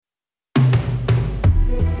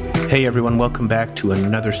Hey everyone, welcome back to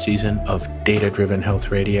another season of Data Driven Health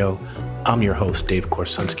Radio. I'm your host, Dave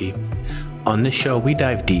Korsunski. On this show, we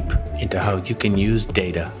dive deep into how you can use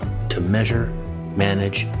data to measure,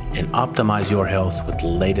 manage, and optimize your health with the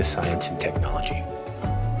latest science and technology.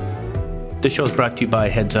 This show is brought to you by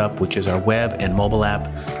Heads Up, which is our web and mobile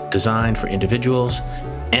app designed for individuals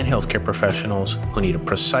and healthcare professionals who need a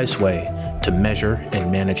precise way to measure and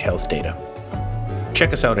manage health data.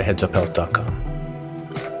 Check us out at headsuphealth.com.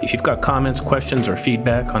 If you've got comments, questions, or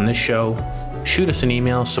feedback on this show, shoot us an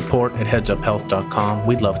email, support@headsuphealth.com.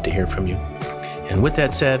 We'd love to hear from you. And with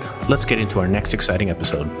that said, let's get into our next exciting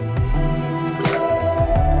episode.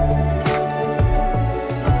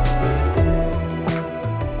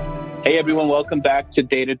 Hey everyone, welcome back to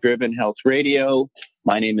Data Driven Health Radio.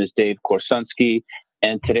 My name is Dave Korsunski,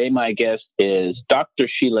 and today my guest is Dr.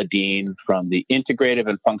 Sheila Dean from the Integrative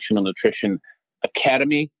and Functional Nutrition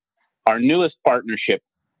Academy, our newest partnership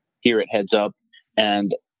here at Heads Up.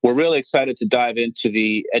 And we're really excited to dive into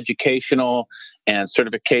the educational and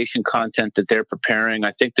certification content that they're preparing.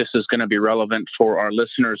 I think this is going to be relevant for our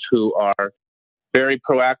listeners who are very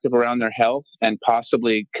proactive around their health and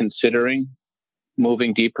possibly considering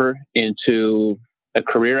moving deeper into a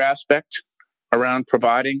career aspect around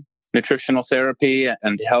providing nutritional therapy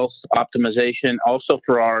and health optimization. Also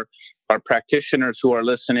for our practitioners who are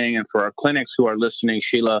listening and for our clinics who are listening,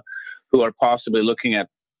 Sheila, who are possibly looking at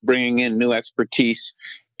bringing in new expertise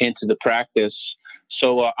into the practice.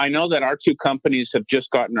 So I know that our two companies have just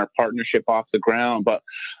gotten our partnership off the ground, but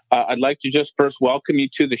I'd like to just first welcome you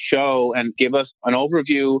to the show and give us an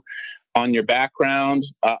overview on your background.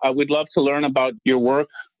 I would love to learn about your work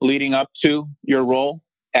leading up to your role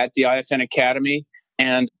at the IFN Academy.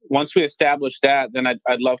 And once we establish that, then I'd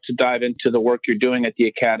love to dive into the work you're doing at the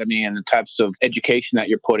Academy and the types of education that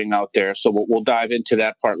you're putting out there. So we'll dive into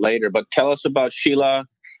that part later. But tell us about Sheila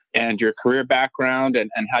and your career background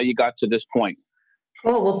and how you got to this point.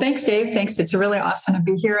 Cool. Well, thanks, Dave. Thanks. It's really awesome to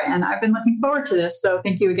be here. And I've been looking forward to this. So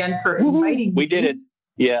thank you again for inviting me. We did it.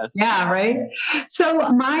 Yeah. Yeah, right. So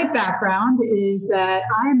my background is that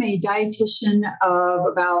I'm a dietitian of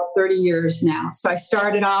about 30 years now. So I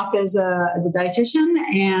started off as a dietitian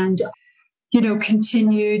and,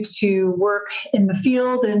 continued to work in the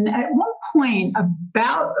field. And at one point,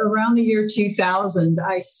 about around the year 2000,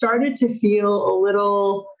 I started to feel a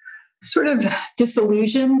little sort of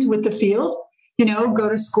disillusioned with the field. Go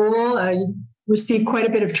to school, receive quite a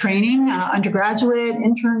bit of training, undergraduate,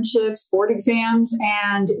 internships, board exams,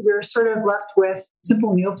 and you're sort of left with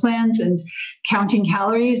simple meal plans and counting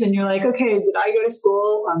calories. And you're like, okay, did I go to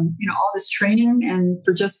school, all this training and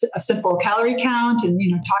for just a simple calorie count and,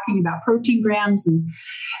 talking about protein grams? And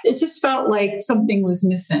it just felt like something was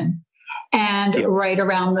missing. And right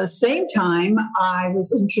around the same time, I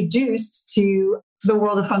was introduced to the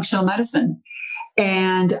world of functional medicine.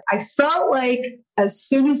 And I felt like as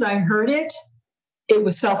soon as I heard it, it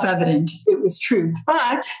was self-evident. It was truth.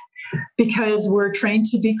 But because we're trained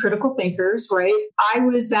to be critical thinkers, right? I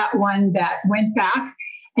was that one that went back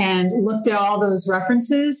and looked at all those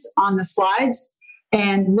references on the slides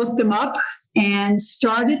and looked them up and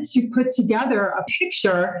started to put together a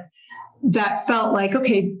picture that felt like,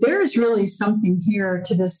 okay, there's really something here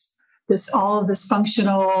to this all of this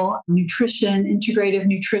functional nutrition, integrative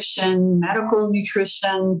nutrition, medical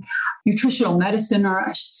nutrition, nutritional medicine, or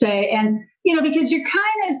I should say. And, because you're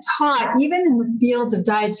kind of taught, even in the field of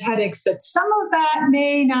dietetics, that some of that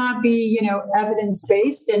may not be,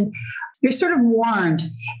 evidence-based, and you're sort of warned.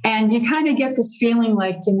 And you kind of get this feeling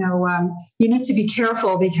like, you need to be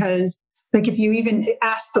careful because, like, if you even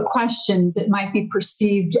ask the questions, it might be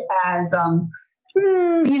perceived as, a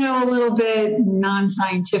little bit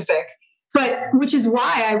non-scientific. But which is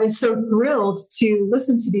why I was so thrilled to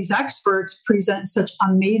listen to these experts present such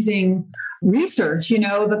amazing research.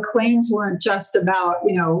 The claims weren't just about,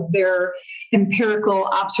 their empirical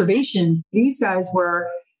observations. These guys were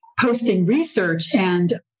posting research.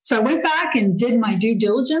 And so I went back and did my due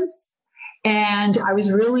diligence. And I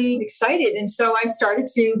was really excited. And so I started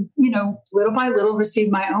to, little by little receive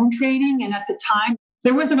my own training. And at the time,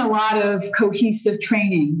 there wasn't a lot of cohesive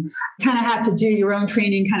training. You kind of had to do your own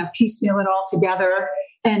training, kind of piecemeal it all together.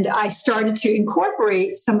 And I started to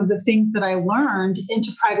incorporate some of the things that I learned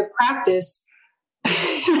into private practice.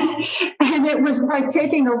 And it was like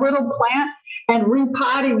taking a little plant and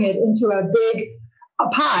repotting it into a big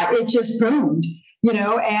pot. It just boomed,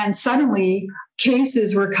 and suddenly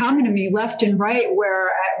cases were coming to me left and right, where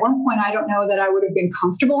at one point, I don't know that I would have been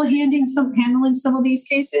comfortable handling some of these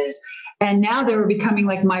cases. And now they were becoming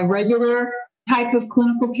like my regular type of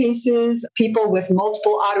clinical cases, people with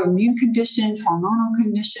multiple autoimmune conditions, hormonal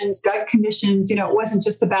conditions, gut conditions. It wasn't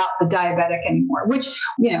just about the diabetic anymore, which,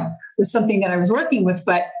 was something that I was working with,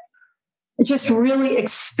 but it just really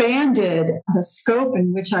expanded the scope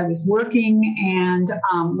in which I was working and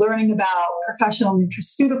learning about professional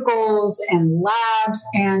nutraceuticals and labs.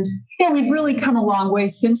 And we've really come a long way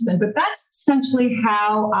since then. But that's essentially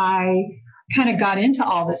how I kind of got into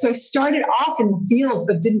all this. So I started off in the field,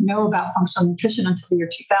 but didn't know about functional nutrition until the year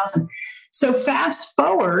 2000. So fast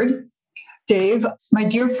forward, Dave, my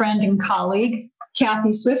dear friend and colleague,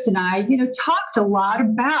 Kathy Swift, and I, talked a lot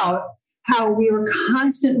about how we were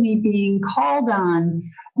constantly being called on,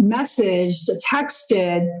 messaged,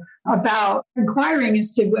 texted about inquiring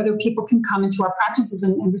as to whether people can come into our practices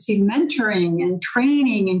and receive mentoring and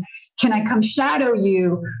training. And can I come shadow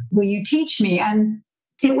you? Will you teach me? And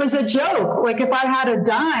it was a joke. Like if I had a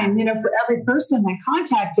dime, for every person that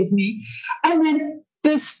contacted me. And then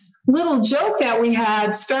this little joke that we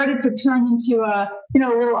had started to turn into a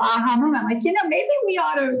little aha moment. Like, maybe we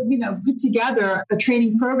ought to, put together a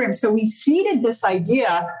training program. So we seeded this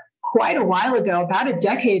idea quite a while ago, about a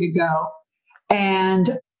decade ago.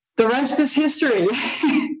 And the rest is history.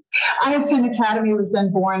 IFN Academy was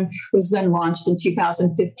then launched in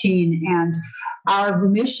 2015. And our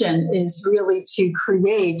mission is really to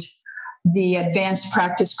create the advanced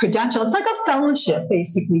practice credential. It's like a fellowship,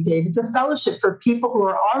 basically, Dave. It's a fellowship for people who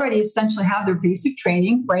are already essentially have their basic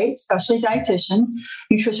training, right? Especially dietitians,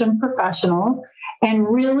 nutrition professionals, and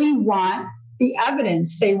really want the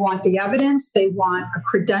evidence. They want the evidence, they want a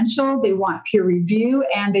credential, they want peer review,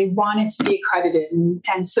 and they want it to be accredited.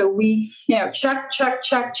 And so we, check,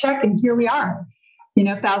 and here we are,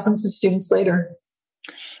 thousands of students later.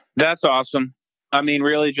 That's awesome. I mean,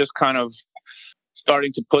 really just kind of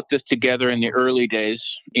starting to put this together in the early days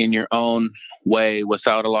in your own way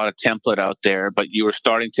without a lot of template out there, but you were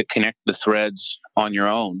starting to connect the threads on your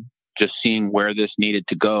own, just seeing where this needed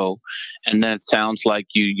to go. And then it sounds like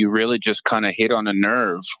you really just kind of hit on a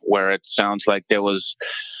nerve where it sounds like there was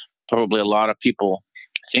probably a lot of people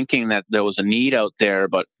thinking that there was a need out there,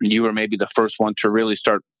 but you were maybe the first one to really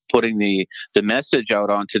start putting the message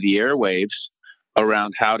out onto the airwaves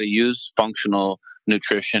around how to use functional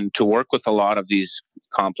nutrition to work with a lot of these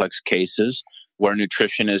complex cases where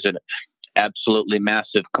nutrition is an absolutely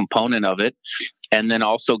massive component of it. And then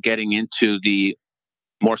also getting into the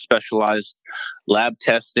more specialized lab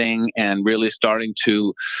testing and really starting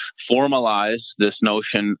to formalize this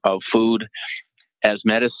notion of food as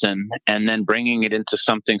medicine and then bringing it into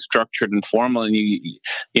something structured and formal. And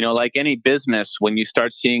like any business, when you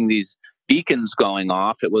start seeing these beacons going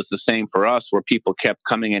off, it was the same for us where people kept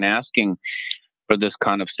coming and asking for this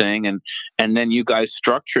kind of thing. And then you guys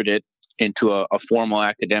structured it into a formal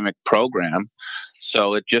academic program.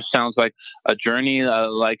 So it just sounds like a journey,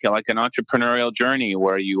 like an entrepreneurial journey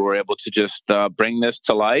where you were able to just bring this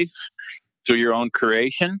to life through your own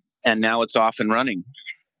creation. And now it's off and running.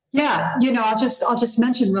 Yeah. I'll just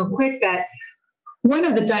mention real quick that one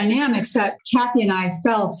of the dynamics that Kathy and I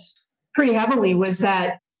felt pretty heavily was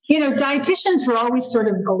that dietitians were always sort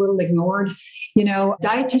of a little ignored,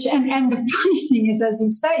 dietitian. And the funny thing is, as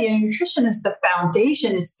you say, nutrition is the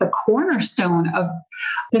foundation. It's the cornerstone of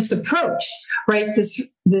this approach, right?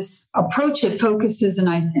 This approach that focuses on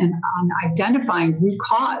identifying root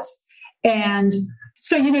cause. And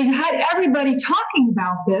so, you had everybody talking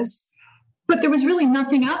about this, but there was really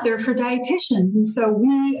nothing out there for dietitians. And so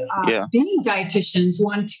we, being dietitians,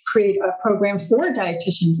 wanted to create a program for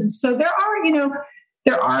dietitians. And so there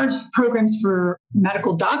are programs for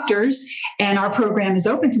medical doctors, and our program is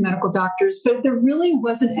open to medical doctors, but there really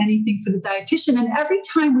wasn't anything for the dietitian. And every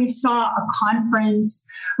time we saw a conference,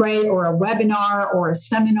 right, or a webinar or a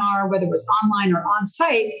seminar, whether it was online or on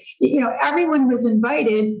site, everyone was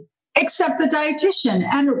invited except the dietitian.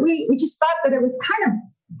 And we just thought that it was kind of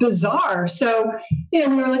bizarre. So, we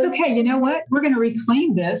were like, okay, you know what? We're going to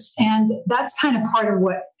reclaim this. And that's kind of part of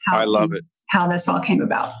how this all came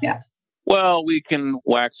about. Yeah. Well, we can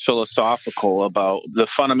wax philosophical about the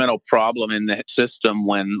fundamental problem in the system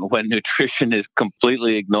when nutrition is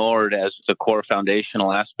completely ignored as the core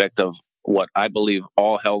foundational aspect of what I believe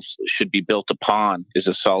all health should be built upon is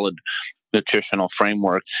a solid nutritional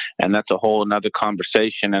framework. And that's a whole another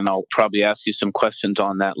conversation. And I'll probably ask you some questions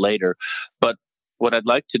on that later. But what I'd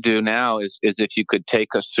like to do now is if you could take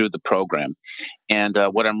us through the program. And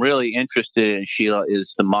what I'm really interested in, Sheila, is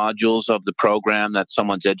the modules of the program that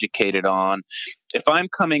someone's educated on. If I'm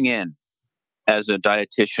coming in as a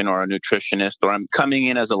dietitian or a nutritionist, or I'm coming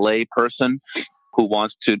in as a lay person who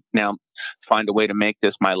wants to now find a way to make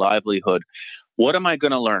this my livelihood, what am I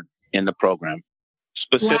going to learn in the program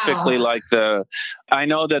specifically like I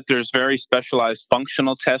know that there's very specialized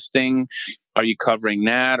functional testing. Are you covering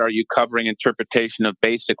that? Are you covering interpretation of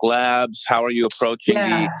basic labs? How are you approaching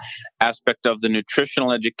the aspect of the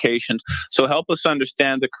nutritional education? So help us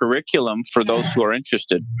understand the curriculum for those who are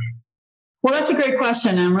interested. Well, that's a great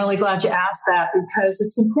question. I'm really glad you asked that, because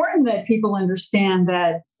it's important that people understand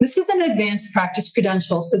that this is an advanced practice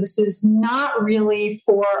credential. So this is not really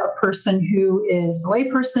for a person who is a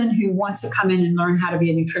layperson who wants to come in and learn how to be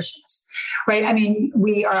a nutritionist, right? I mean,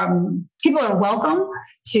 people are welcome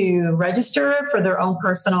to register for their own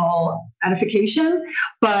personal edification,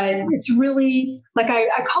 but it's really like I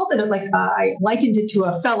called it I likened it to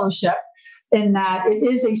a fellowship, in that it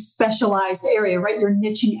is a specialized area, right? You're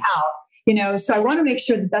niching out. So I want to make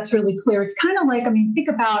sure that that's really clear. It's kind of like, think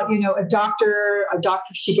about, a doctor,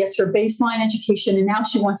 she gets her baseline education and now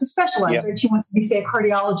she wants to specialize, right? She wants to be, say, a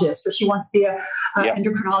cardiologist, or she wants to be a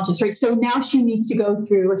endocrinologist, right? So now she needs to go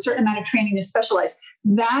through a certain amount of training to specialize.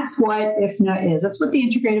 That's what IFNA is. That's what the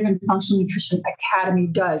Integrative and Functional Nutrition Academy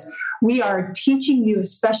does. We are teaching you a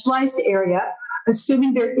specialized area,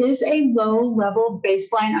 assuming there is a low-level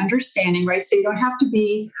baseline understanding, right? So you don't have to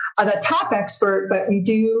be the top expert, but we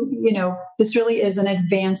do, this really is an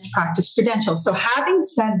advanced practice credential. So having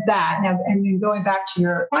said that, now, and then going back to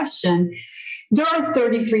your question, there are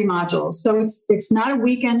 33 modules. So it's not a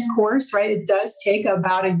weekend course, right? It does take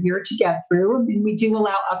about a year to get through. And we do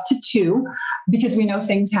allow up to 2 because we know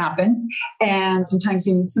things happen and sometimes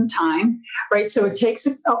you need some time, right? So it takes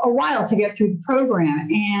a while to get through the program.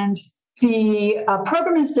 And the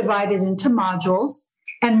program is divided into modules,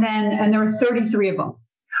 and there are 33 of them,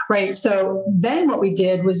 right? So then what we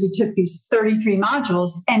did was we took these 33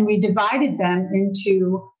 modules and we divided them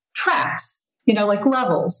into tracks, like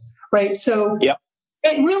levels, right? So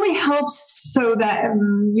it really helps so that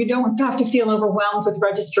you don't have to feel overwhelmed with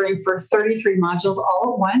registering for 33 modules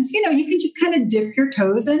all at once. You can just kind of dip your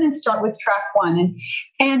toes in and start with track 1.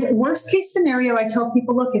 And worst case scenario, I tell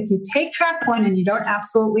people, look, if you take track 1 and you don't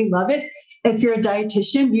absolutely love it, if you're a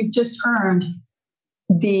dietitian, you've just earned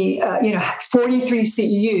the 43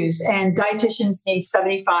 CEUs, and dietitians need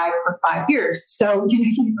 75 for 5 years. So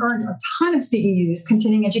you've earned a ton of CEUs,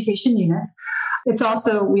 continuing education units. We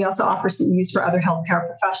also offer CEUs for other healthcare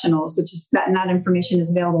professionals, which is that information is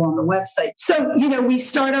available on the website. So, we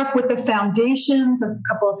start off with the foundations, a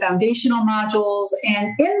couple of foundational modules, and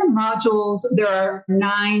in the modules, there are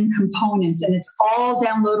 9 components, and it's all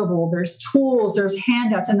downloadable. There's tools, there's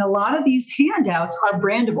handouts, and a lot of these handouts are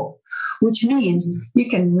brandable, which means you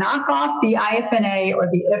can knock off the IFNA or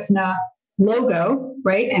the IFNA logo,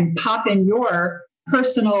 right, and pop in your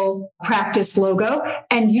personal practice logo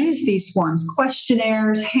and use these forms,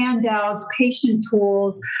 questionnaires, handouts, patient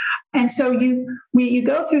tools. And so you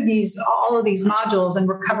go through all of these modules, and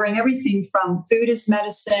we're covering everything from food as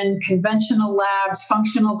medicine, conventional labs,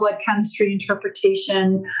 functional blood chemistry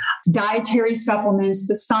interpretation, dietary supplements,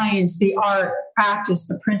 the science, the art, practice,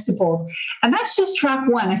 the principles. And that's just track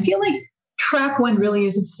 1. I feel like track 1 really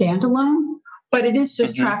is a standalone, but it is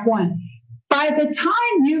just track 1. By the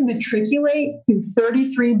time you matriculate through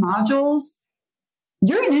 33 modules,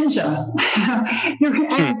 you're a ninja. You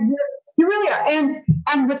really are.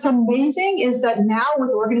 And what's amazing is that now with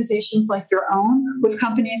organizations like your own, with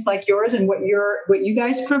companies like yours and what you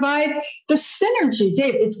guys provide, the synergy,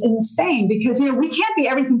 Dave, it's insane because, we can't be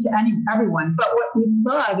everything to everyone. But what we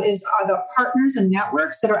love are the partners and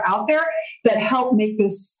networks that are out there that help make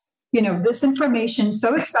this information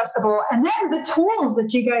so accessible. And then the tools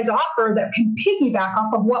that you guys offer that can piggyback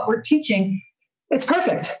off of what we're teaching, it's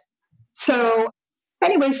perfect. So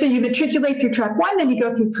anyway, so you matriculate through track 1, then you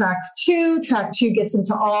go through track 2. Track 2 gets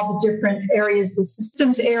into all the different areas, the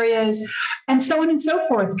systems areas, and so on and so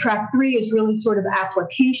forth. Track 3 is really sort of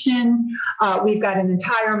application. We've got an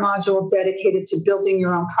entire module dedicated to building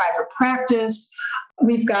your own private practice.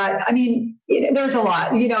 We've got, there's a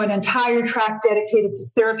lot, an entire track dedicated to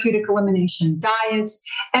therapeutic elimination diets.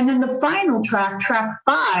 And then the final track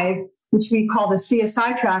 5, which we call the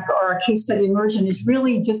CSI track or a case study immersion, is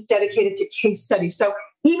really just dedicated to case studies. So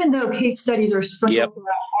even though case studies are sprinkled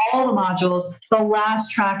throughout all the modules, the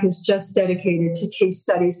last track is just dedicated to case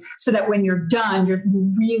studies so that when you're done, you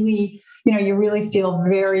really feel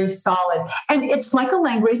very solid. And it's like a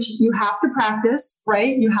language. You have to practice,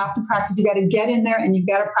 right? You have to practice. You got to get in there and you've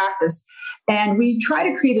got to practice. And we try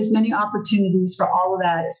to create as many opportunities for all of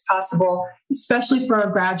that as possible, especially for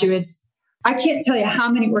our graduates. I can't tell you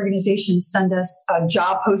how many organizations send us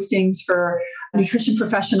job postings for nutrition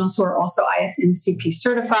professionals who are also IFNCP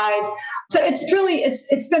certified. So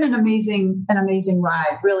it's been an amazing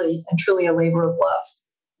ride, really, and truly a labor of love.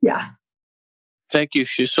 Yeah. Thank you,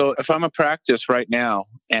 Shu. So if I'm a practice right now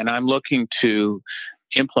and I'm looking to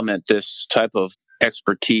implement this type of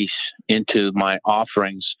expertise into my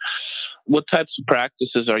offerings, what types of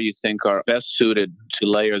practices are you think are best suited to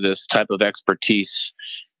layer this type of expertise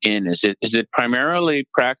in? Is it primarily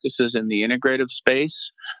practices in the integrative space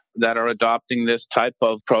that are adopting this type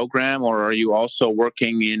of program, or are you also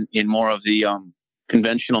working in more of the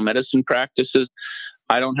conventional medicine practices?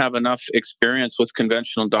 I don't have enough experience with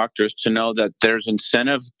conventional doctors to know that there's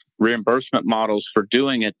incentive reimbursement models for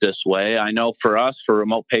doing it this way. I know for us, for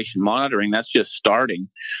remote patient monitoring, that's just starting.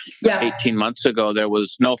 Yeah. 18 months ago, there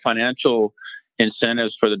was no financial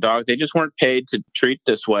incentives for the doc. They just weren't paid to treat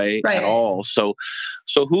this way at all. So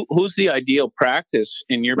who's the ideal practice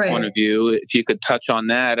in your point of view, if you could touch on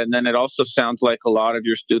that? And then it also sounds like a lot of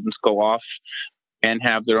your students go off and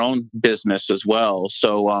have their own business as well.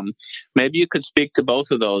 So maybe you could speak to both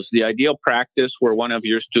of those. The ideal practice where one of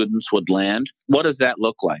your students would land, what does that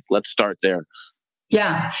look like? Let's start there.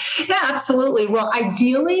 Yeah, absolutely. Well,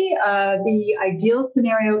 ideally, the ideal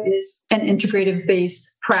scenario is an integrative-based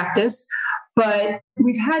practice, but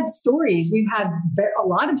we've had stories. We've had a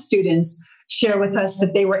lot of students share with us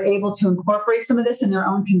that they were able to incorporate some of this in their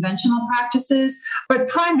own conventional practices. But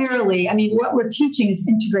primarily, I mean, what we're teaching is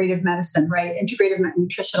integrative medicine, right? Integrative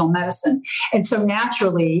nutritional medicine. And so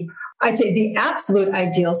naturally, I'd say the absolute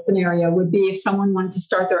ideal scenario would be if someone wanted to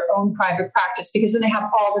start their own private practice, because then they have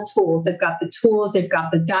all the tools. They've got the tools, they've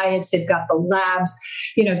got the diets, they've got the labs,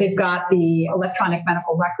 they've got the electronic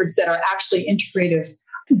medical records that are actually integrative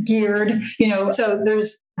geared, so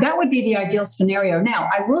that would be the ideal scenario. Now,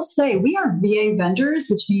 I will say we are VA vendors,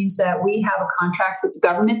 which means that we have a contract with the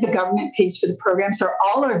government. The government pays for the program. So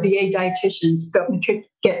all our VA dietitians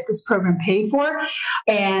get this program paid for.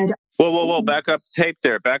 And Whoa, back up the tape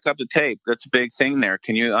there. Back up the tape. That's a big thing there.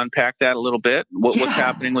 Can you unpack that a little bit? What's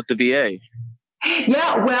happening with the VA?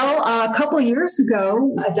 Yeah, well, a couple of years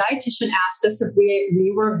ago, a dietitian asked us if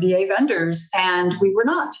we were VA vendors, and we were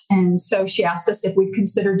not. And so she asked us if we'd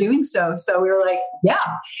consider doing so. So we were like,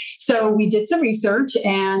 yeah. So we did some research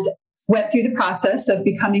and went through the process of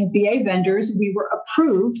becoming VA vendors. We were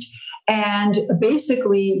approved, and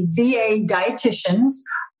basically VA dietitians,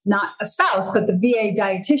 not a spouse, but the VA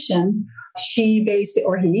dietitian, he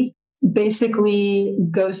basically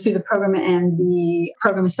goes through the program, and the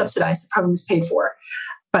program is subsidized. The program is paid for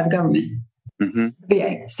by the government,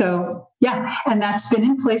 VA. So, yeah, and that's been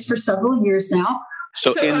in place for several years now.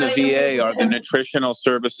 So in the VA, are the nutritional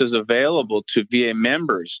services available to VA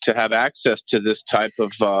members to have access to this type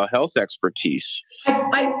of health expertise?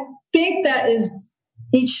 I think that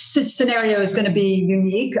each scenario is going to be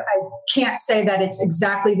unique. I can't say that it's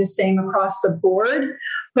exactly the same across the board,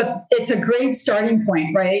 but it's a great starting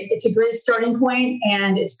point, right? It's a great starting point,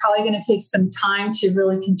 and it's probably going to take some time to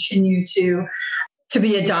really continue to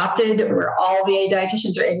be adopted, where all VA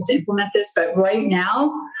dietitians are able to implement this. But right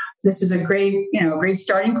now, this is a great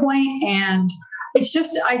starting point. And it's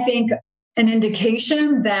just, I think, an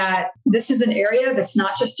indication that this is an area that's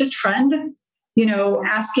not just a trend.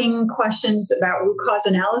 Asking questions about root cause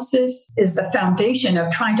analysis is the foundation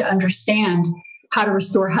of trying to understand how to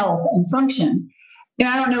restore health and function.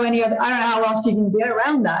 I don't know how else you can get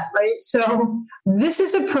around that, right? So this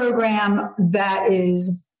is a program that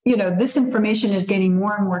is, this information is gaining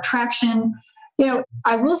more and more traction.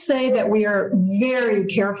 I will say that we are very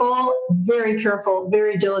careful, very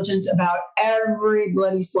diligent about every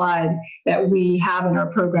bloody slide that we have in our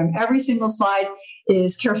program. Every single slide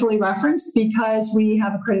is carefully referenced because we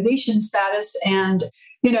have accreditation status, and,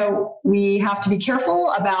 we have to be careful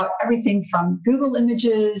about everything from Google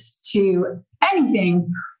images to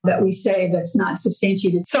anything that we say that's not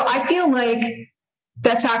substantiated. So I feel like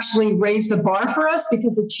that's actually raised the bar for us,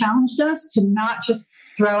 because it challenged us to not just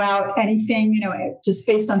throw out anything, just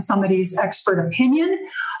based on somebody's expert opinion,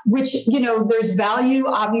 which, there's value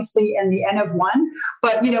obviously in the N of one,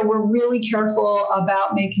 but, we're really careful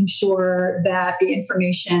about making sure that the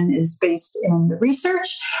information is based in the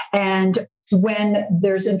research. And when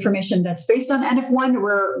there's information that's based on N of one,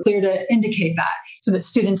 we're clear to indicate that so that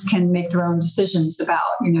students can make their own decisions about,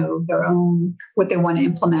 their own, what they want to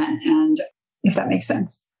implement, and if that makes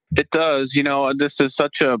sense. It does. This is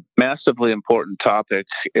such a massively important topic.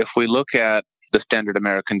 If we look at the standard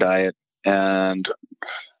American diet and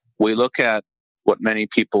we look at what many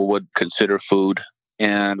people would consider food,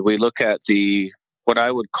 and we look at what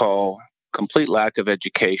I would call complete lack of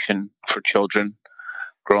education for children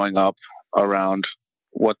growing up around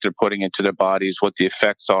what they're putting into their bodies, what the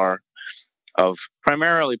effects are of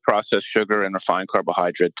primarily processed sugar and refined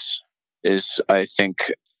carbohydrates, is, I think,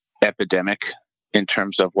 epidemic in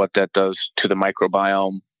terms of what that does to the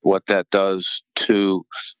microbiome what that does to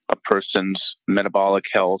a person's metabolic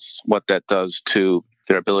health, what that does to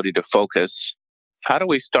their ability to focus. How do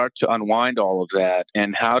we start to unwind all of that?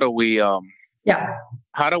 And how do we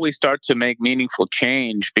start to make meaningful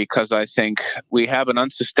change? Because I think we have an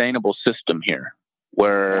unsustainable system here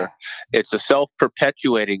where it's a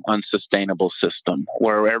self-perpetuating unsustainable system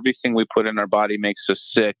where everything we put in our body makes us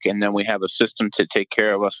sick, and then we have a system to take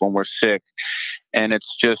care of us when we're sick. And it's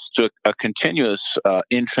just a continuous,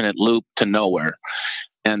 infinite loop to nowhere.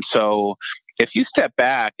 And so if you step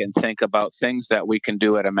back and think about things that we can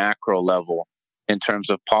do at a macro level in terms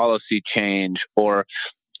of policy change, or,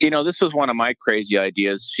 this is one of my crazy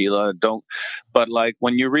ideas, Sheila, but like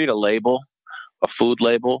when you read a label, a food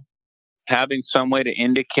label, having some way to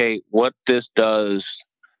indicate what this does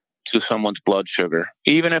to someone's blood sugar,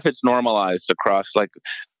 even if it's normalized across, like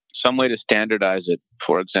some way to standardize it,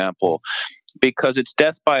 for example, because it's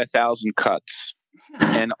death by 1,000 cuts.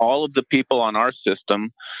 And all of the people on our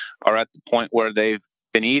system are at the point where they've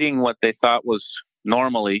been eating what they thought was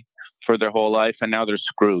normally for their whole life, and now they're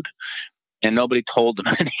screwed. And nobody told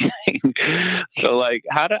them anything. So, like,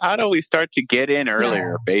 how do we start to get in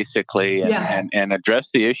earlier, basically, and address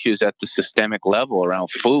the issues at the systemic level around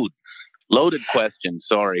food? Loaded question.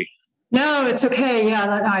 Sorry. No, it's okay. Yeah,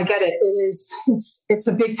 no, I get it. It's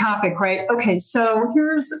a big topic, right? Okay, so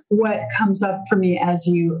here's what comes up for me as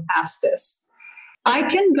you ask this. I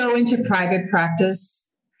can go into private practice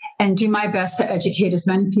and do my best to educate as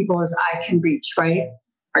many people as I can reach, right?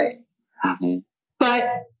 Right. Mm-hmm. But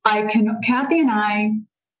Kathy and I,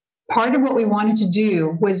 part of what we wanted to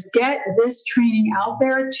do was get this training out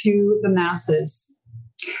there to the masses,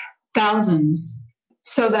 thousands,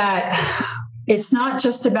 so that it's not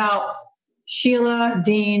just about Sheila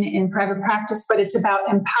Dean in private practice, but it's about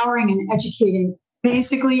empowering and educating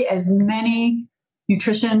basically as many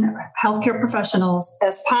nutrition, healthcare professionals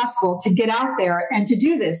as possible to get out there and to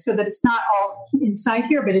do this so that it's not all inside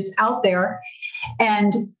here, but it's out there.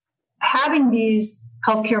 And having these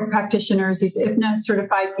healthcare practitioners, these IFNA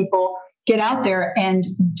certified people get out there and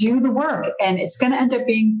do the work. And it's going to end up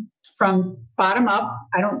being from bottom up.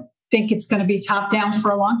 I don't think it's going to be top down for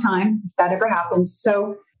a long time, if that ever happens.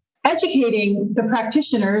 So educating the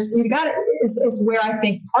practitioners, is where I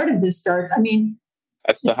think part of this starts. I mean,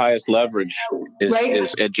 that's the highest leverage is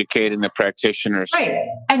educating the practitioners. Right.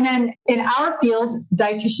 And then in our field,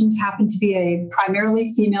 dietitians happen to be a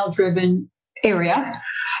primarily female-driven area.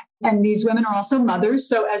 And these women are also mothers.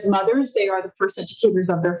 So as mothers, they are the first educators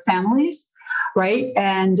of their families, right?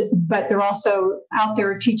 But they're also out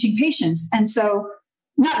there teaching patients. And so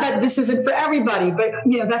not that this isn't for everybody, but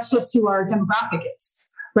that's just who our demographic is,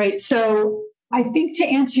 right? So I think to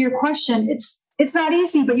answer your question, it's not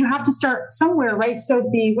easy, but you have to start somewhere, right? So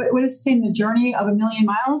what is saying the journey of 1,000,000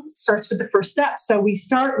 miles starts with the first step. So we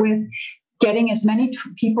start with getting as many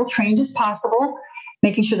people trained as possible,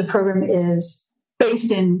 making sure the program is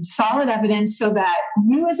based in solid evidence so that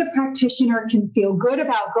you as a practitioner can feel good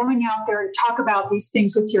about going out there to talk about these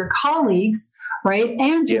things with your colleagues, right?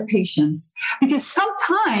 And your patients. Because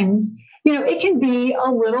sometimes, it can be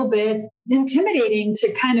a little bit intimidating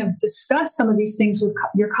to kind of discuss some of these things with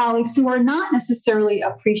your colleagues who are not necessarily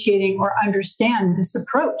appreciating or understand this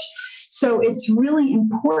approach. So it's really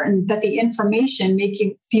important that the information make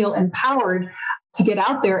you feel empowered to get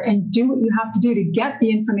out there and do what you have to do to get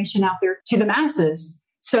the information out there to the masses.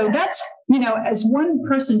 So that's, as one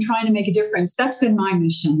person trying to make a difference, that's been my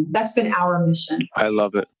mission. That's been our mission. I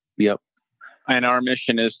love it. Yep. And our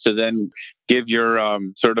mission is to then give your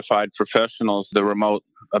certified professionals the remote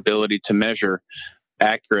ability to measure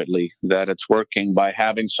accurately that it's working by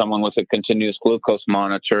having someone with a continuous glucose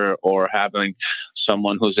monitor or having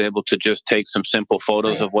someone who's able to just take some simple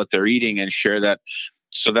photos of what they're eating and share that.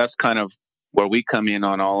 So that's kind of where we come in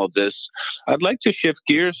on all of this. I'd like to shift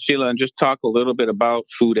gears, Sheila, and just talk a little bit about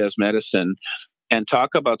food as medicine and talk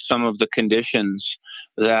about some of the conditions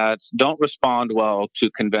that don't respond well to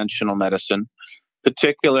conventional medicine,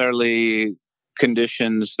 particularly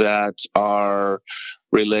conditions that are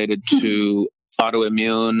related to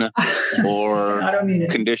autoimmune or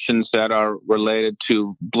conditions that are related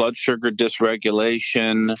to blood sugar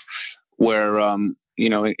dysregulation, where,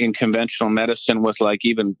 in conventional medicine with like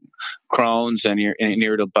even Crohn's and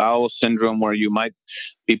irritable bowel syndrome, where you might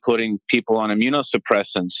be putting people on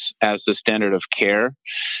immunosuppressants as the standard of care,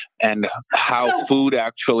 and how food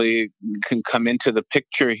actually can come into the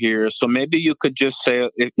picture here. So maybe you could just say,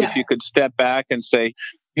 if you could step back and say,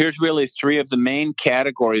 here's really 3 of the main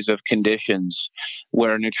categories of conditions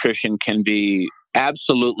where nutrition can be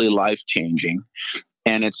absolutely life-changing,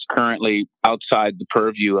 and it's currently outside the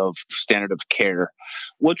purview of standard of care.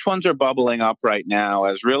 which ones are bubbling up right now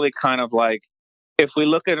as really kind of like, if we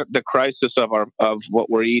look at the crisis of what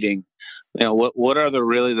we're eating, what are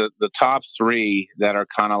the top three that are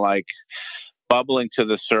kind of like bubbling to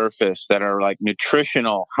the surface that are like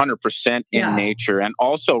nutritional, 100% in nature, and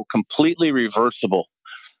also completely reversible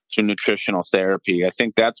through nutritional therapy? I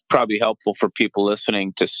think that's probably helpful for people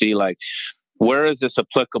listening to see, like, where is this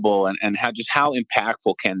applicable and how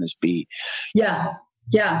impactful can this be? Yeah,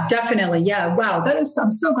 definitely. Yeah. Wow. I'm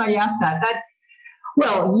so glad you asked that.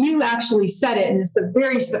 Well, you actually said it, and it's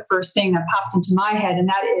the first thing that popped into my head, and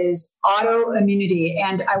that is autoimmunity.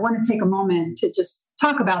 And I want to take a moment to just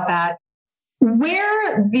talk about that.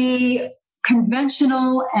 Where the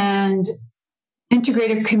conventional and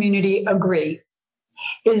integrative community agree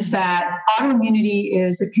is that autoimmunity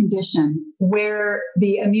is a condition where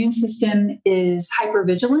the immune system is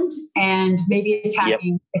hypervigilant and maybe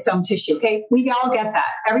attacking its own tissue. Okay, we all get that.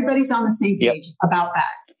 Everybody's on the same page about that.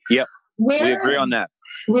 Yep. We agree on that.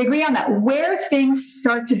 We agree on that. Where things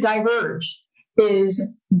start to diverge is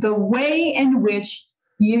the way in which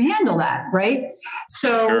you handle that, right?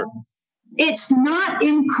 So it's not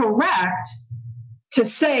incorrect to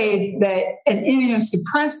say that an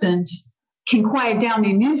immunosuppressant can quiet down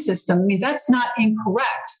the immune system. I mean, that's not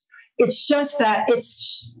incorrect. It's just that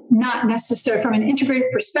it's not necessary from an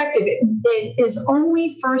integrative perspective. It is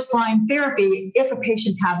only first-line therapy if a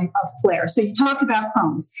patient's having a flare. So you talked about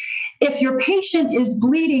Crohn's. If your patient is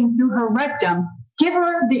bleeding through her rectum, give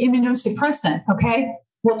her the immunosuppressant, okay?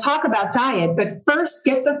 We'll talk about diet, but first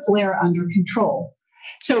get the flare under control.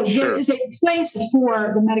 So there is a place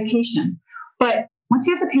for the medication. But once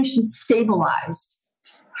you have the patient stabilized,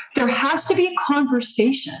 there has to be a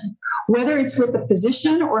conversation, whether it's with the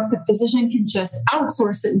physician or if the physician can just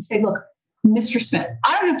outsource it and say, look, Mr. Smith,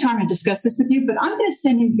 I don't have time to discuss this with you, but I'm going to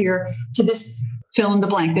send you here to this fill in the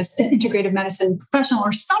blank, this integrative medicine professional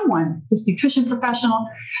or someone, this nutrition professional,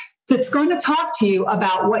 that's going to talk to you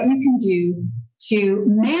about what you can do to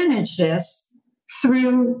manage this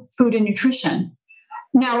through food and nutrition.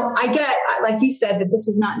 Now, I get, like you said, that this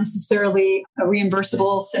is not necessarily a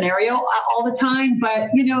reimbursable scenario all the time, but,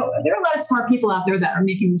 there are a lot of smart people out there that are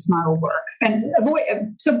making this model work.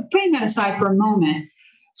 So putting that aside for a moment,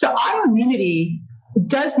 so autoimmunity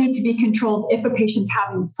does need to be controlled if a patient's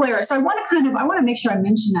having a flare. So I want to make sure I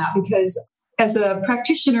mention that, because as a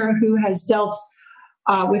practitioner who has dealt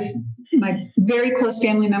with my very close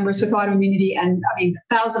family members with autoimmunity, and I mean,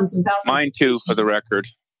 thousands and thousands. Mine too, for the record.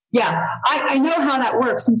 Yeah, I know how that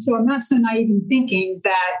works. And so I'm not so naive in thinking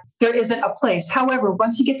that there isn't a place. However,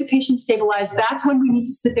 once you get the patient stabilized, that's when we need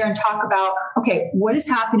to sit there and talk about, okay, what is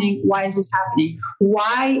happening? Why is this happening?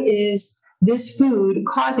 Why is this food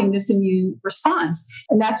causing this immune response?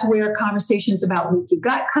 And that's where conversations about leaky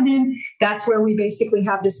gut come in. That's where we basically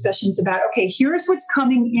have discussions about, okay, here's what's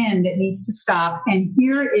coming in that needs to stop. And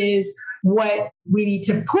here is what we need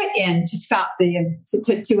to put in to stop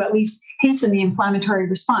to at least hasten the inflammatory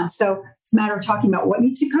response. So it's a matter of talking about what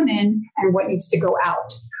needs to come in and what needs to go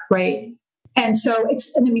out, right? And so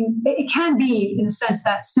it can be, in a sense,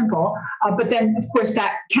 that simple. But then, of course,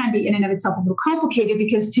 that can be in and of itself a little complicated,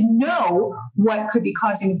 because to know what could be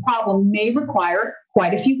causing the problem may require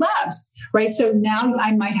quite a few labs, right? So now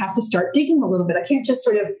I might have to start digging a little bit. I can't just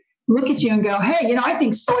sort of look at you and go, hey, I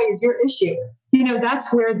think soy is your issue.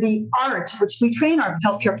 That's where the art, which we train our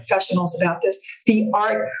healthcare professionals about this, the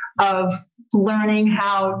art of learning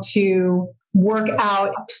how to work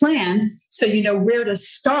out a plan so you know where to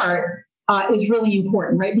start is really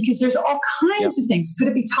important, right? Because there's all kinds of things. Could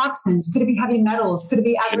it be toxins? Could it be heavy metals? Could it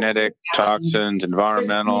be genetic toxins,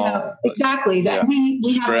 environmental? Exactly. That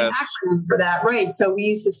we have an acronym for that, right? So we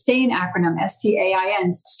use the STAIN acronym,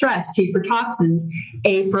 STAIN, stress, T for toxins,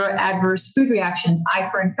 A for adverse food reactions, I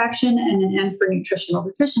for infection, and an N for nutritional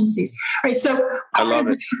deficiencies. Right. So I love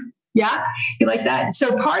it. Yeah, you like that.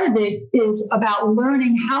 So part of it is about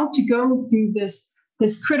learning how to go through this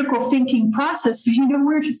critical thinking process, so you know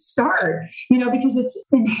where to start, because it's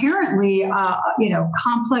inherently,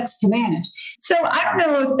 complex to manage. So I don't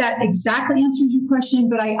know if that exactly answers your question,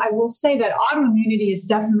 but I will say that autoimmunity is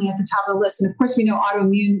definitely at the top of the list. And of course, we know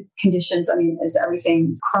autoimmune conditions, is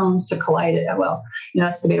everything Crohn's to colitis. Well,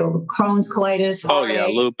 that's debatable. Crohn's, colitis. Oh, RA,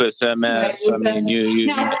 lupus, MS. Right, lupus.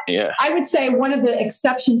 Now, I would say one of the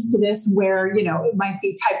exceptions to this, where, it might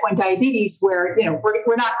be type 1 diabetes, where, we're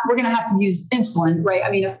going to have to use insulin, right?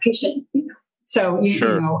 If patient,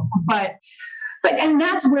 but and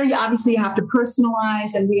that's where you obviously have to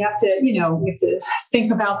personalize, and we have to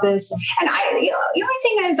think about this. And the only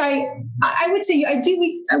thing is, I would say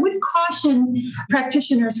I would caution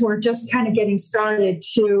practitioners who are just kind of getting started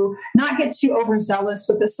to not get too overzealous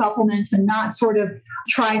with the supplements and not sort of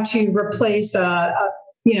try to replace a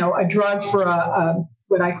drug for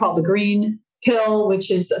what I call the green pill,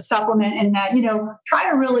 which is a supplement, and that,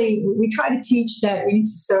 we try to teach that we need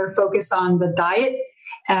to sort of focus on the diet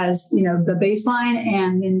as, the baseline,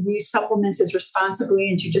 and then use supplements as responsibly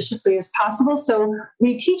and judiciously as possible. So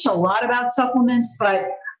we teach a lot about supplements,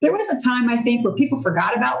 but there was a time, I think, where people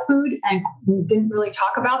forgot about food and didn't really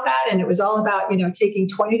talk about that. And it was all about, taking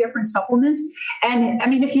 20 different supplements. And I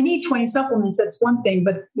mean, if you need 20 supplements, that's one thing.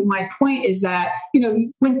 But my point is that,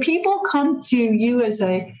 when people come to you as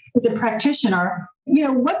a practitioner,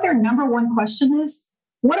 what their number one question is,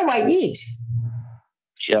 what do I eat?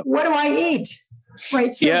 Yep. What do I eat?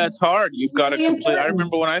 Right. So yeah, it's hard. You've got to complete. I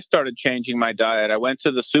remember when I started changing my diet, I went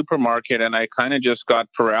to the supermarket and I kind of just got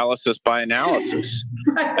paralysis by analysis.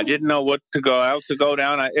 I didn't know what to go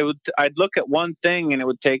down. I'd look at one thing and it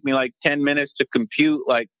would take me like 10 minutes to compute.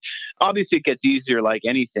 Like, obviously it gets easier like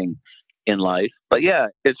anything in life, but yeah,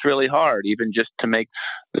 it's really hard even just to make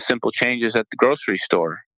the simple changes at the grocery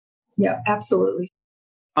store. Yeah, absolutely.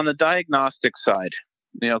 On the diagnostic side,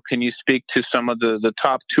 can you speak to some of the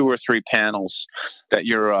top 2 or 3 panels that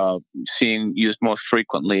you're seeing used most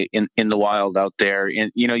frequently in the wild out there?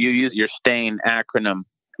 And, you use your STAIN acronym,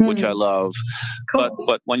 which I love. Cool.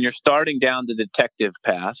 But when you're starting down the detective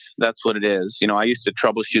path, that's what it is. I used to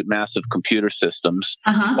troubleshoot massive computer systems.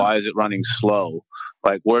 Uh-huh. Why is it running slow?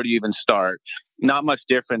 Like, where do you even start? Not much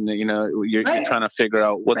different. You're trying to figure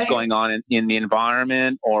out what's going on in the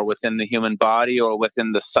environment, or within the human body, or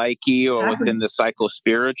within the psyche, or within the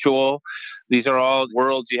psychospiritual. These are all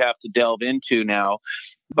worlds you have to delve into now.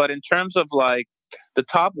 But in terms of like the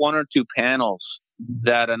top 1 or 2 panels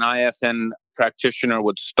that an IFN practitioner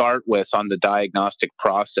would start with on the diagnostic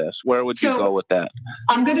process, where would you go with that?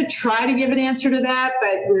 I'm going to try to give an answer to that,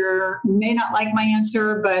 but you may not like my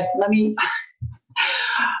answer, but let me...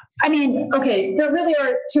 okay, there really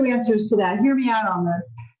are 2 answers to that. Hear me out on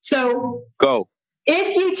this. So go.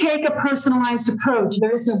 If you take a personalized approach,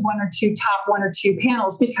 there is no top 1 or 2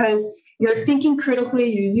 panels, because you're thinking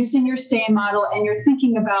critically, you're using your STAIN model, and you're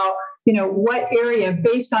thinking about, what area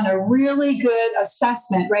based on a really good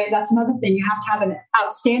assessment, right? That's another thing. You have to have an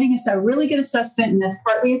outstanding, a really good assessment, and that's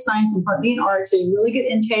partly a science and partly an art. So you really good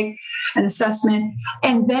intake and assessment.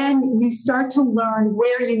 And then you start to learn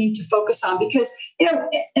where you need to focus on, because,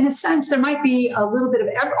 in a sense, there might be a little bit of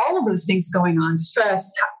all of those things going on: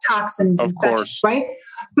 stress, toxins, infection, right?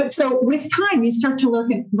 But so with time, you start to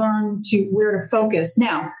learn to where to focus.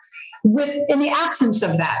 Now, in the absence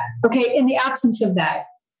of that,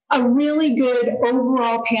 a really good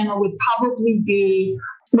overall panel would probably be,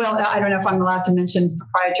 well, I don't know if I'm allowed to mention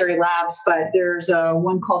proprietary labs, but there's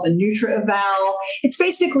one called the NutriEval. It's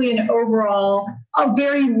basically a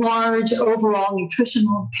very large overall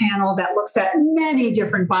nutritional panel that looks at many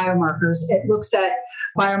different biomarkers. It looks at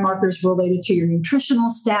biomarkers related to your nutritional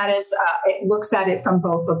status. It looks at it from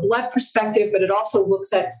both a blood perspective, but it also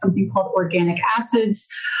looks at something called organic acids,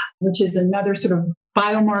 which is another sort of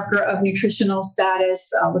biomarker of nutritional status,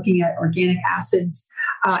 looking at organic acids.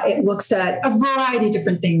 It looks at a variety of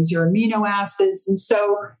different things, your amino acids. And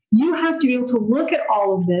so you have to be able to look at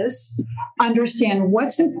all of this, understand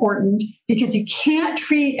what's important, because you can't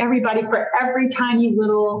treat everybody for every tiny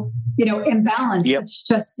little, imbalance. Yep. It's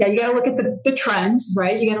just, you got to look at the trends,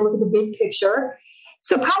 right? You got to look at the big picture.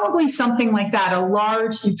 So probably something like that, a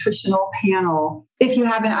large nutritional panel, if you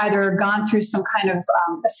haven't either gone through some kind of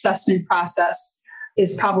assessment process,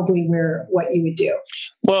 is probably what you would do.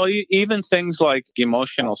 Well, even things like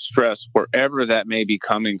emotional stress, wherever that may be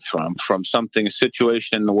coming from something, a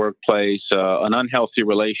situation in the workplace, an unhealthy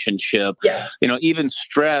relationship, even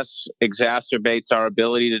stress exacerbates our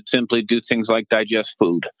ability to simply do things like digest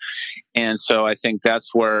food. And so I think that's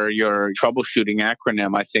where your troubleshooting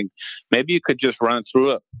acronym, I think maybe you could just run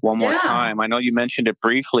through it one more time. I know you mentioned it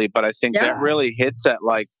briefly, but I think that really hits at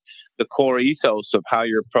like the core ethos of how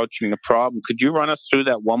you're approaching the problem. Could you run us through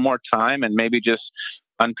that one more time and maybe just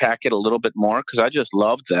unpack it a little bit more? Because I just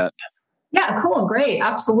loved that. Yeah, cool. Great.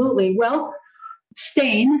 Absolutely. Well,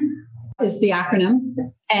 STAIN is the acronym,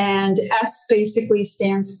 and S basically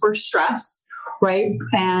stands for stress, right?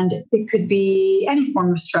 And it could be any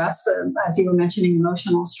form of stress, as you were mentioning,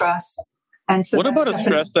 emotional stress. And so what about a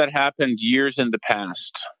stress that happened years in the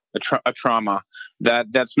past, a trauma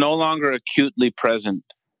that's no longer acutely present?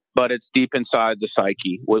 but it's deep inside the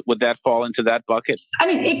psyche. Would that fall into that bucket? I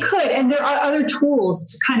mean, it could. And there are other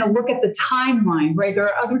tools to kind of look at the timeline, right? There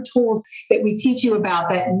are other tools that we teach you about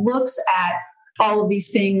that looks at all of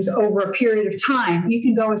these things over a period of time. You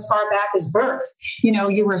can go as far back as birth.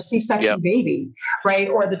 You were a C-section baby, right?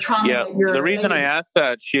 Or the trauma that you're... The reason I asked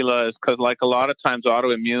that, Sheila, is because like a lot of times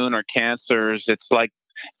autoimmune or cancers, it's like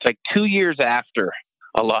 2 years after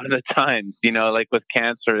a lot of the times, like with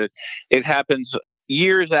cancer, it happens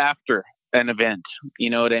years after an event, you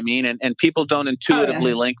know what I mean? And people don't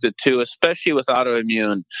intuitively link the two, especially with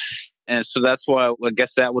autoimmune. And so that's why I guess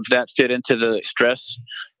that fit into the stress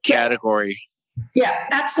category. Yeah,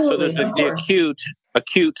 absolutely. So there's the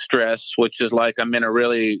acute stress, which is like I'm in a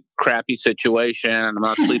really crappy situation and I'm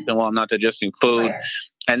not sleeping well, I'm not digesting food. Right.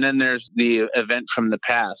 And then there's the event from the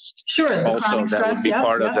past. Sure, the also, chronic that stress. would be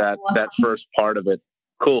part of that first part of it.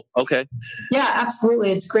 Cool. Okay. Yeah,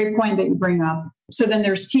 absolutely. It's a great point that you bring up. So then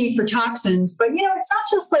there's T for toxins, but it's not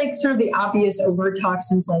just like sort of the obvious overt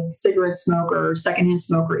toxins like cigarette smoke or secondhand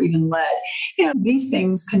smoke or even lead. These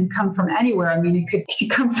things can come from anywhere. I mean, it could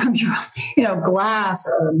come from your, glass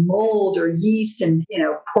or mold or yeast and,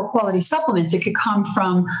 poor quality supplements. It could come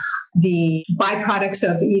from the byproducts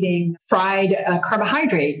of eating fried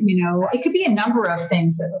carbohydrate. It could be a number of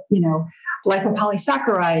things,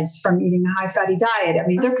 lipopolysaccharides from eating a high-fatty diet. I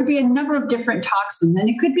mean, there could be a number of different toxins, and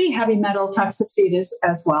it could be heavy metal toxicity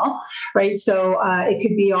as well, right? So it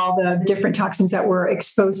could be all the different toxins that we're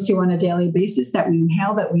exposed to on a daily basis that we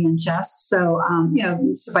inhale, that we ingest. So,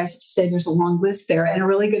 suffice it to say, there's a long list there and a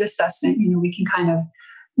really good assessment. We can kind of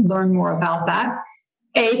learn more about that.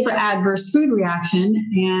 A for adverse food reaction.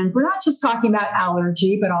 And we're not just talking about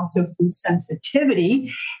allergy, but also food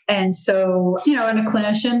sensitivity. And so, and a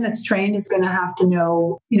clinician that's trained is going to have to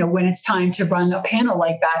know, when it's time to run a panel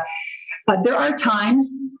like that. But there are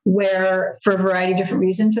times where, for a variety of different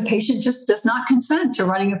reasons, a patient just does not consent to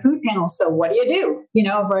running a food panel. So what do you do?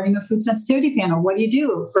 Running a food sensitivity panel, what do you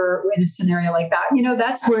do in a scenario like that?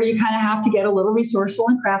 That's where you kind of have to get a little resourceful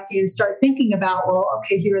and crafty and start thinking about, well,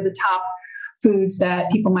 okay, here are the top foods that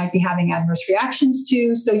people might be having adverse reactions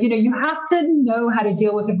to. So, you have to know how to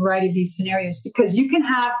deal with a variety of these scenarios, because you can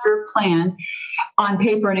have your plan on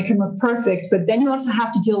paper and it can look perfect, but then you also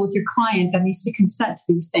have to deal with your client that needs to consent to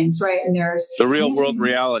these things, right? And there's the real world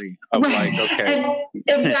reality of okay.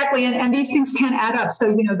 Exactly. And these things can add up.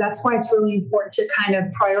 So, that's why it's really important to kind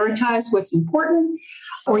of prioritize what's important,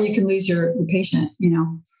 or you can lose your patient,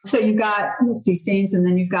 So you've got, stains, and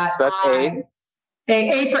then you've got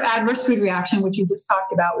A for adverse food reaction, which you just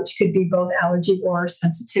talked about, which could be both allergy or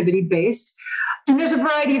sensitivity based. And there's a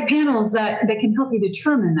variety of panels that can help you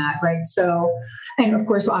determine that, right? So, and of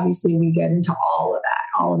course, obviously, we get into all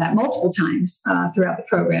of that multiple times throughout the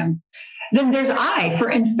program. Then there's I for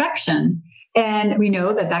infection. And we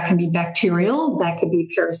know that can be bacterial, that could be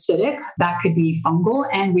parasitic, that could be fungal,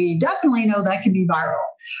 and we definitely know that can be viral,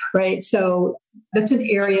 right? So that's an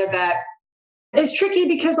area that it's tricky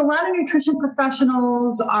because a lot of nutrition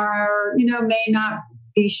professionals are, may not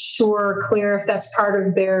be clear if that's part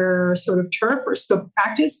of their sort of turf or scope of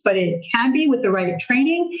practice, but it can be with the right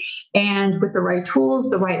training and with the right tools,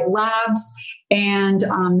 the right labs, and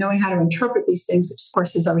knowing how to interpret these things, which of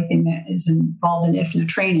course is everything that is involved in IFNA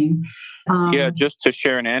training. Just to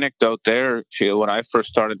share an anecdote there, Sheila, when I first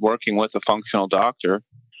started working with a functional doctor,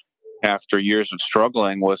 after years of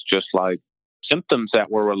struggling with just like symptoms that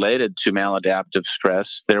were related to maladaptive stress,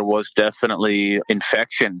 there was definitely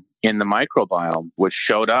infection in the microbiome, which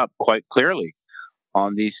showed up quite clearly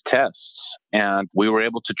on these tests. And we were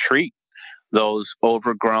able to treat those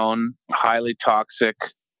overgrown, highly toxic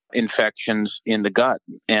infections in the gut.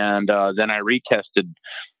 And then I retested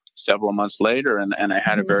several months later, and I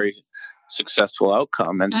had a very successful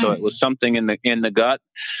outcome. And so it was something in the gut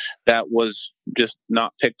that was just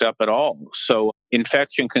not picked up at all. So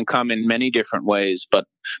infection can come in many different ways, but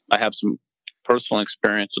I have some personal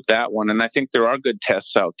experience with that one. And I think there are good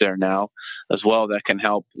tests out there now as well that can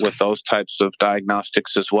help with those types of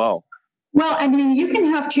diagnostics as well. Well, I mean, you can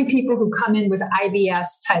have two people who come in with IBS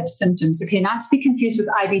type symptoms, okay, not to be confused with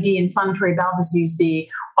IBD, inflammatory bowel disease, the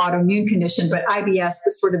autoimmune condition, but IBS,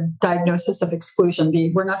 the sort of diagnosis of exclusion,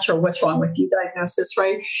 we're not sure what's wrong with you diagnosis,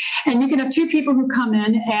 right? And you can have two people who come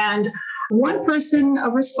in and one person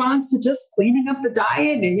responds to just cleaning up the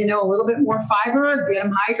diet and, a little bit more fiber, get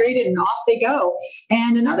them hydrated and off they go.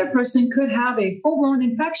 And another person could have a full-blown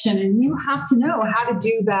infection, and you have to know how to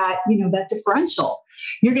do that, that differential.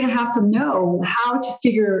 You're going to have to know how to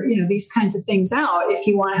figure, these kinds of things out if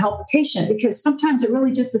you want to help the patient, because sometimes it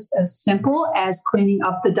really just is as simple as cleaning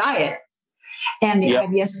up the diet. and the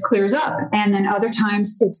IBS clears up. And then other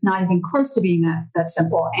times it's not even close to being that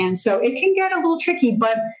simple. And so it can get a little tricky,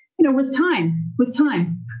 but with time,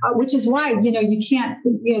 which is why, you can't,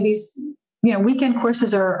 these, weekend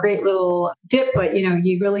courses are a great little dip, but,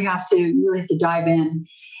 you really have to dive in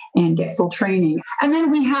and get full training. And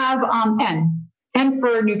then we have N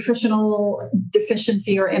for nutritional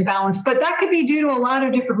deficiency or imbalance, but that could be due to a lot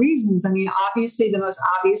of different reasons. I mean, obviously the most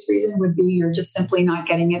obvious reason would be you're just simply not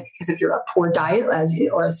getting it because of your poor diet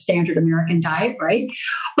or a standard American diet, right?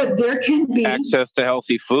 But there can be access to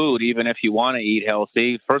healthy food, even if you want to eat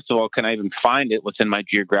healthy. First of all, can I even find it within my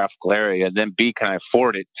geographical area? And then B, can I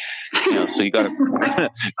afford it? So you got to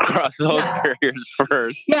cross those barriers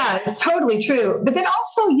first. Yeah, it's totally true. But then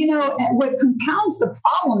also, what compounds the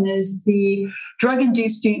problem is the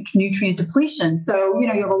drug-induced nutrient depletion. So, you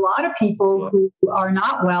have a lot of people who are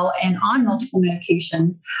not well and on multiple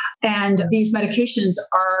medications, and these medications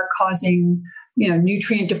are causing,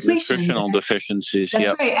 nutrient depletion. Nutritional deficiencies.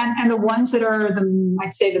 That's right. And the ones that are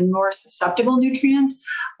I'd say the more susceptible nutrients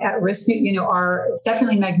at risk, are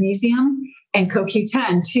definitely magnesium and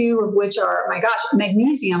CoQ10, two of which are,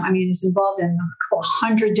 magnesium, is involved in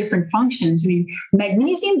 100 different functions.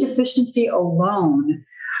 Magnesium deficiency alone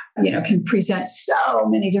can present so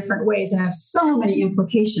many different ways and have so many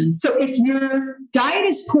implications. So if your diet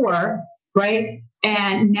is poor, right,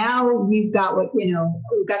 and now you've got we've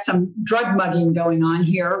got some drug mugging going on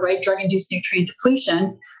here, right, drug-induced nutrient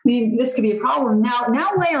depletion, this could be a problem.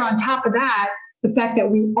 Now layer on top of that the fact that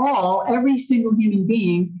every single human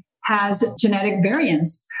being has genetic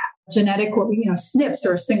variants. Genetic, SNPs,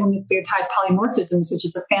 or single nucleotide polymorphisms, which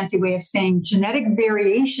is a fancy way of saying genetic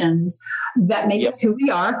variations that make us who we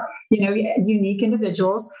are, unique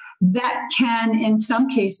individuals that can, in some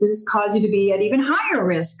cases, cause you to be at even higher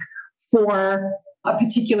risk for a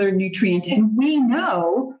particular nutrient. And we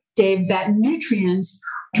know, Dave, that nutrients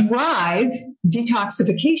drive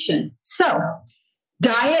detoxification. So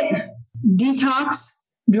diet, detox,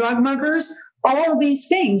 drug muggers, all of these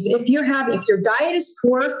things. If your diet is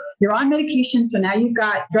poor, you're on medication, so now you've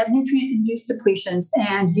got drug nutrient-induced depletions,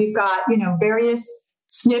 and you've got various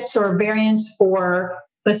SNPs or variants for,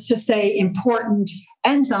 let's just say, important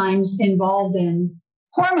enzymes involved in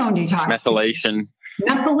hormone detoxification.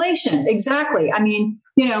 Methylation, exactly.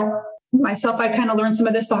 Myself, I kind of learned some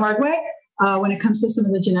of this the hard way when it comes to some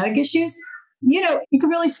of the genetic issues. It could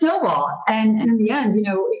really snowball. And in the end,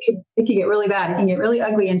 it could get really bad. It can get really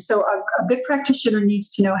ugly. And so a good practitioner needs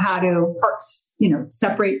to know how to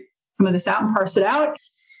separate some of this out and parse it out,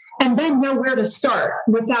 and then know where to start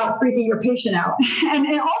without freaking your patient out and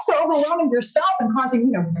also overwhelming yourself and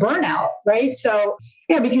causing, burnout, right? So,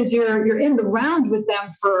 because you're in the round with them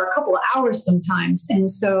for a couple of hours sometimes. And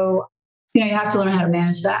so, you have to learn how to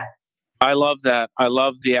manage that. I love that. I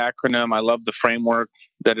love the acronym. I love the framework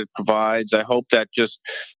that it provides. I hope that just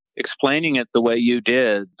explaining it the way you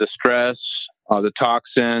did, the stress, the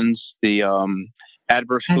toxins, the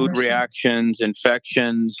adverse food reactions,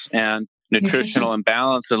 infections, and nutritional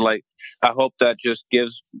imbalances, I hope that just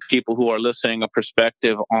gives people who are listening a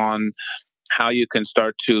perspective on how you can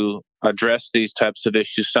start to address these types of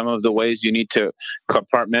issues, some of the ways you need to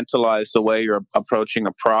compartmentalize the way you're approaching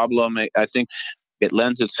a problem. I think it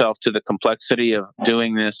lends itself to the complexity of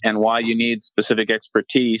doing this and why you need specific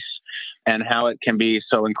expertise and how it can be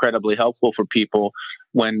so incredibly helpful for people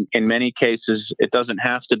when in many cases it doesn't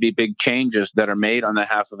have to be big changes that are made on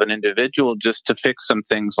behalf of an individual just to fix some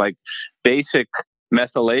things like basic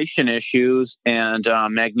methylation issues and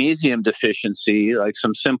magnesium deficiency, like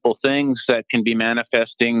some simple things that can be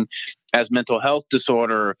manifesting as mental health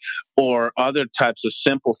disorder or other types of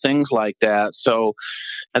simple things like that. So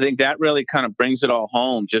I think that really kind of brings it all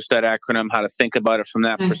home, just that acronym, how to think about it from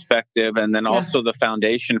that perspective. And then also the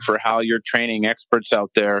foundation for how you're training experts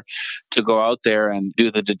out there to go out there and do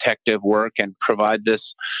the detective work and provide this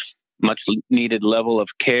much needed level of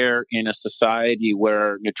care in a society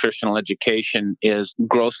where nutritional education is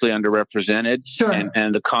grossly underrepresented. Sure.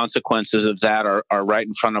 And the consequences of that are right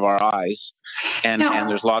in front of our eyes. And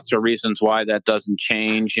there's lots of reasons why that doesn't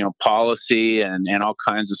change, policy and all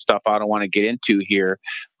kinds of stuff I don't want to get into here.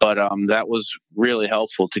 But that was really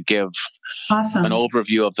helpful to give an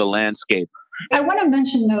overview of the landscape. I want to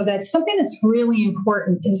mention, though, that something that's really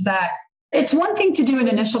important is that it's one thing to do an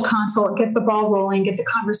initial consult, get the ball rolling, get the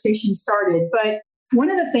conversation started. But one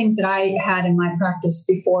of the things that I had in my practice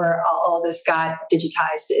before all of this got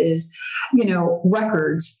digitized is,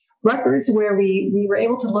 records where we were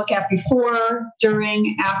able to look at before,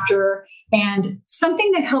 during, after, and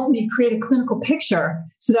something that helped me create a clinical picture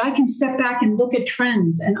so that I can step back and look at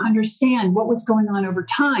trends and understand what was going on over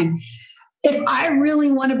time. if I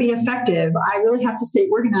really want to be effective, I really have to stay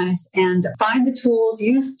organized and find the tools,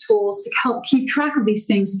 use the tools to help keep track of these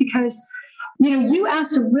things. Because, you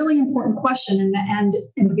asked a really important question in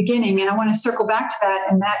the beginning, and I want to circle back to that.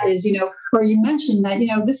 And that is, or you mentioned that,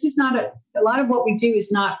 this is not a lot of what we do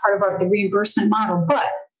is not part of the reimbursement model. But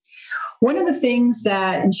one of the things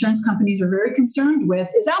that insurance companies are very concerned with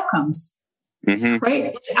is outcomes,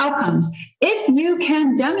 right? It's outcomes. If you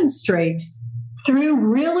can demonstrate through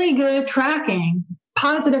really good tracking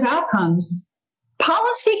positive outcomes,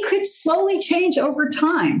 policy could slowly change over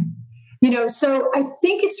time. So I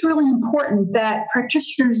think it's really important that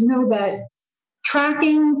practitioners know that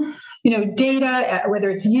tracking, data,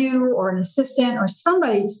 whether it's you or an assistant or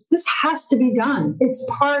somebody, this has to be done. It's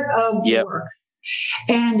part of the work.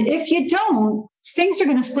 And if you don't, things are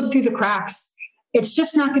going to slip through the cracks. It's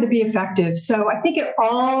just not going to be effective. So I think it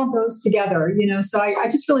all goes together, so I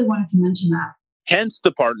just really wanted to mention that. Hence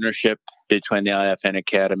the partnership between the IFN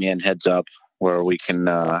Academy and Heads Up, where we can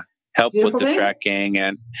help with the tracking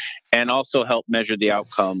and also help measure the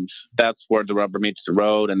outcomes. That's where the rubber meets the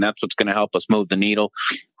road, and that's what's going to help us move the needle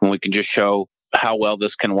when we can just show how well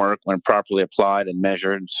this can work when properly applied and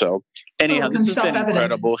measured. So anyhow, this has been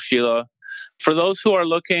incredible, Sheila. For those who are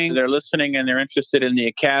looking, they're listening and they're interested in the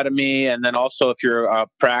Academy, and then also if you're a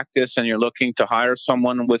practice and you're looking to hire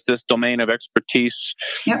someone with this domain of expertise,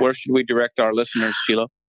 where should we direct our listeners, Sheila?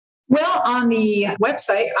 Well, on the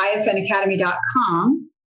website, ifnacademy.com,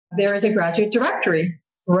 there is a graduate directory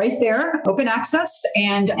right there, open access,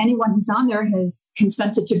 and anyone who's on there has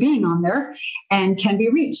consented to being on there and can be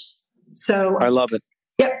reached. So I love it.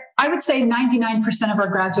 Yep. I would say 99% of our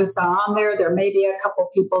graduates are on there. There may be a couple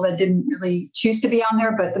of people that didn't really choose to be on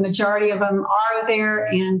there, but the majority of them are there.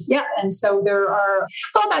 And so there are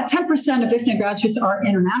about 10% of IFNA graduates are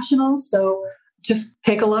international. So just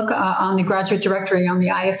take a look on the graduate directory on the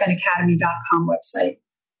ifnacademy.com website.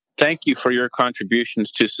 Thank you for your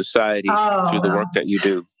contributions to society through the work that you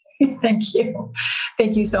do. Thank you.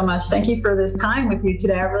 Thank you so much. Thank you for this time with you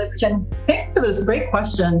today. I really appreciate it. Thank you for those great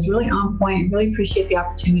questions. Really on point. Really appreciate the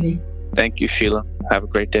opportunity. Thank you, Sheila. Have a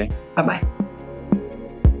great day. Bye-bye.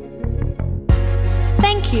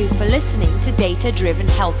 Thank you for listening to Data Driven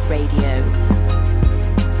Health Radio.